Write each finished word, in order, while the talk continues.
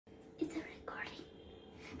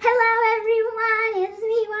Hello everyone, it's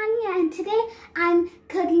me Wanya, and today I'm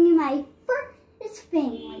cooking my first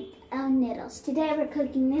thing, noodles. Today we're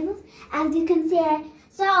cooking noodles, as you can see.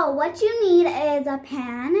 So what you need is a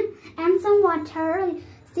pan and some water,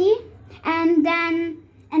 see? And then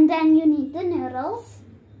you need the noodles.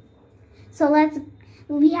 So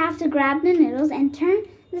we have to grab the noodles and turn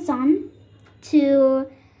this on to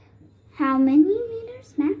how many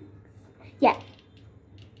meters max? Yeah.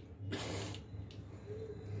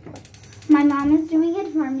 My mom is doing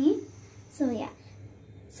it for me. So yeah.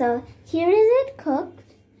 So here is it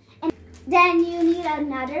cooked. And then you need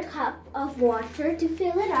another cup of water to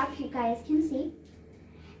fill it up. You guys can see.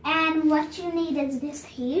 And what you need is this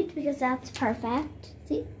heat, because that's perfect.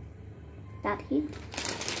 See? That heat.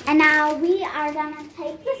 And now we are gonna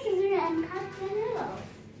take the scissors and cut the noodles.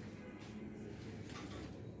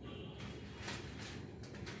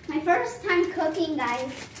 My first time cooking,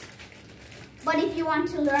 guys. But if you want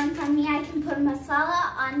to learn from me, I can put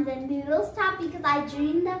masala on the noodles top because I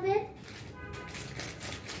dreamed of it.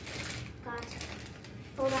 God,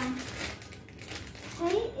 hold on.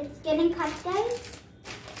 Okay, it's getting cut, guys.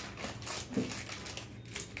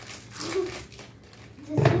 This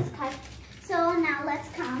is cut. So now let's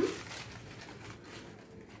come.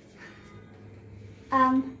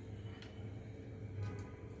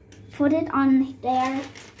 Put it on there.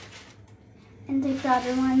 And take the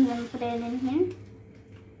other one and put it in here.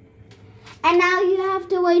 And now you have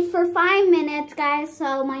to wait for 5 minutes, guys.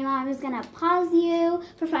 So my mom is gonna pause you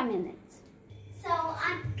for 5 minutes. So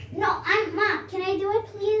Mom, can I do it,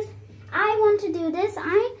 please? I want to do this.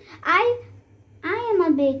 I am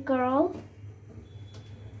a big girl.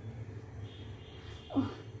 Oh.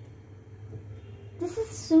 This is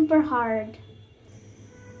super hard.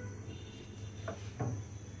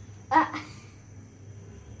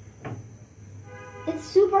 It's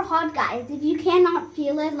super hot, guys. If you cannot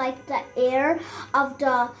feel it, like the air of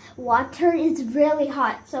the water is really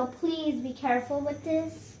hot. So please be careful with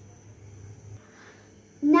this.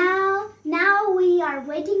 Now we are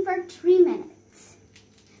waiting for 3 minutes.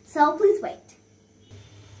 So please wait.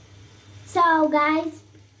 So guys,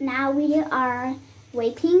 now we are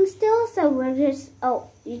waiting still. So we're just,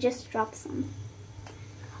 oh, you just dropped some.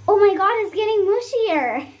 Oh my God, it's getting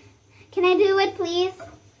mushier. Can I do it, please?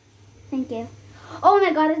 Thank you. Oh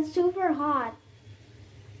my God, it's super hot.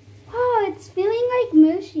 Oh, it's feeling like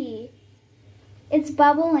mushy. It's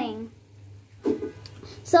bubbling.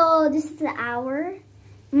 So this is the hour.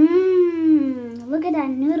 Look at that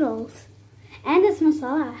noodles. And this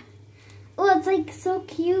masala. Oh, it's like so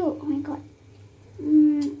cute. Oh my God.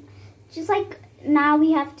 Just like now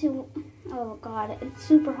we have to, oh God, it's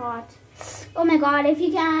super hot. Oh my God, if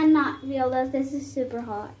you cannot realize, this is super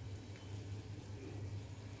hot.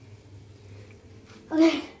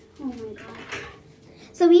 Okay. Oh my God.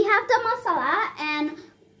 So we have the masala,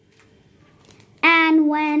 and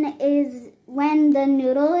when the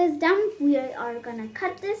noodle is done, we are gonna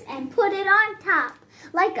cut this and put it on top,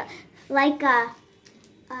 like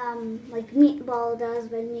meatball does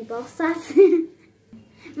with meatball sauce.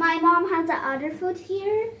 My mom has the other food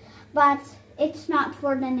here, but it's not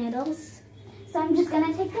for the noodles. So I'm just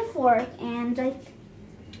gonna take the fork and like.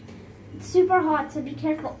 It's super hot, so be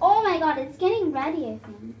careful. Oh my God, it's getting ready, I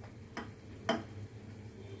think.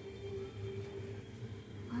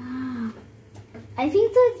 Wow. I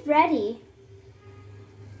think so it's ready.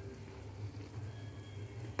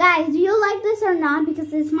 Guys, do you like this or not?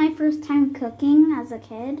 Because it's my first time cooking as a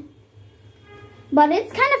kid. But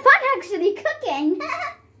it's kind of fun actually cooking.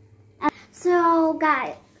 So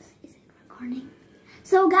guys, is it recording?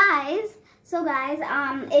 So guys,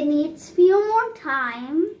 it needs few more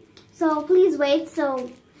time. So please wait. So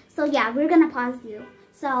yeah, we're gonna pause you.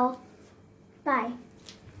 So bye.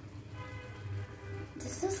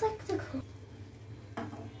 This is like the cool.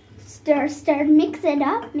 Stir, mix it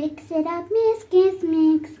up, mix,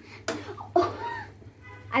 mix. Oh,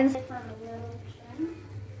 I was for a little trim.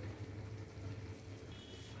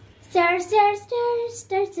 Stir, stirring.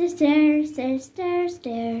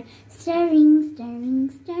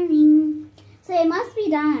 So it must be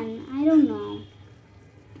done. I don't know.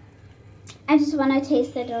 I just want to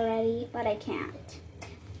taste it already, but I can't.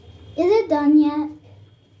 Is it done yet?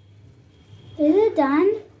 Is it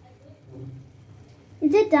done?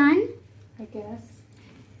 Is it done? I guess.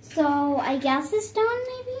 So I guess it's done,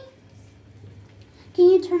 maybe? Can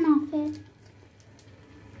you turn off it?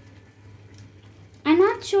 I'm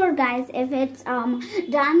not sure, guys, if it's done,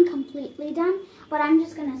 completely done, but I'm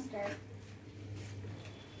just gonna stir.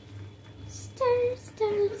 Stir.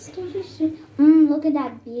 Look at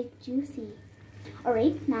that, big juicy. All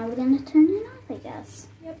right, now we're gonna turn it off, I guess.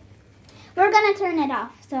 Yep. we're gonna turn it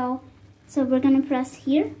off. So we're gonna press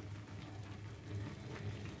here.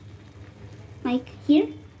 Like here.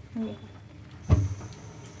 Yeah.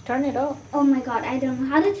 Turn it off. Oh my god, I don't know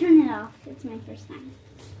how to turn it off. It's my first time.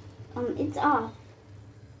 It's off.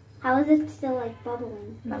 How is it still like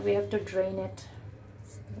bubbling? Now we have to drain it.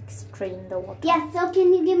 Like strain the water. Yes, so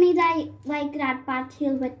can you give me that, like that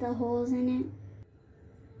bottle with the holes in it?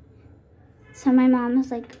 So my mom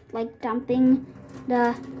is like dumping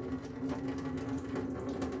the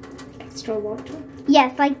Extra water.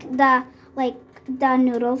 yes, like the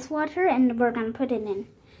noodles water, and we're gonna put it in.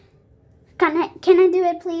 Can I do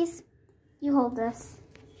it, please? You hold this.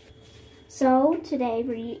 So today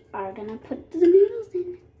we are gonna put the noodles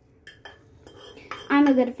in. I'm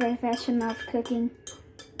a good professional of cooking.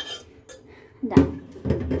 Done.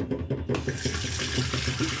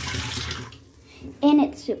 And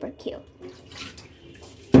it's super cute.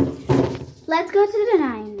 Let's go to the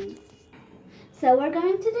dining. So we're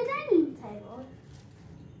going to the dining table.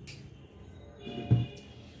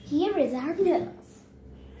 Here is our noodles.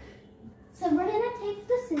 So we're gonna take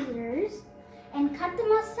the scissors and cut the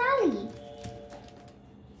masala.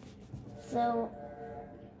 So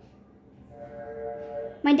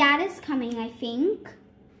my dad is coming, I think.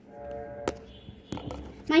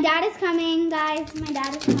 My dad is coming, guys. My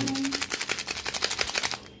dad is coming.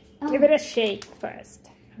 Oh. Give it a shake first.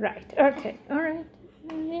 Right. Okay. All right.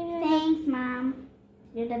 Thanks, Mom.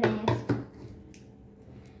 You're the best.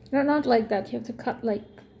 No, not like that. You have to cut like.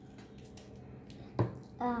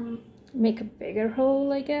 Make a bigger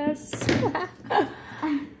hole, I guess.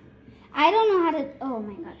 I don't know how to. Oh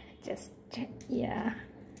my god. Just yeah.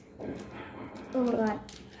 Oh god.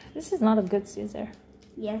 This is not a good scissor.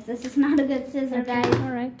 Yes, this is not a good scissor, Okay, guys.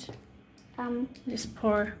 all right. Just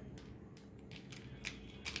pour.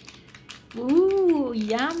 Ooh,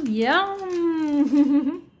 yum,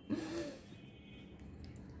 yum.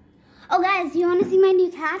 Oh, guys, you want to see my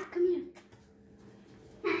new cat? Come here.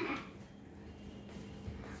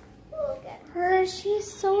 Look at her.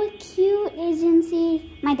 She's so cute,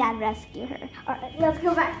 agency. My dad rescued her. All right, let's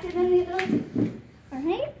go back to the noodles. All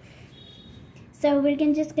right. So we're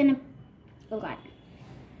just gonna. Oh god.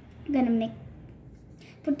 I'm gonna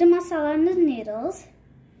put the masala on the noodles,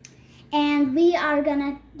 and we are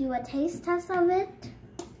gonna do a taste test of it.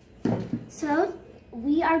 So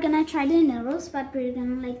we are gonna try the noodles, but we're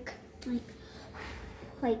gonna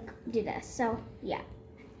like do this. So yeah,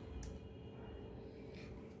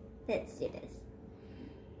 let's do this.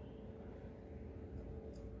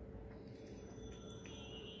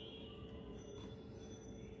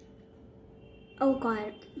 Oh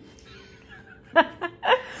god.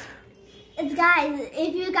 It's guys,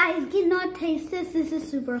 if you guys cannot taste this, this is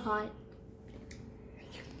super hot.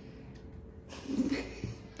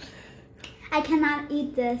 I cannot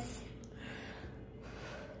eat this.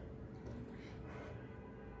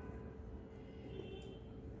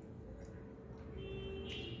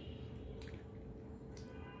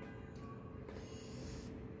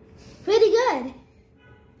 Pretty good.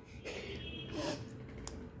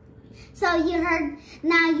 So you heard,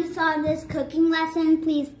 now you saw this cooking lesson.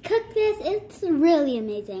 Please cook this. It's really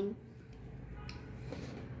amazing.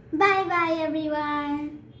 Bye-bye,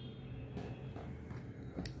 everyone.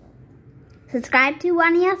 Subscribe to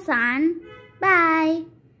Wanya-san. Bye.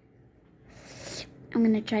 I'm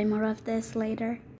going to try more of this later.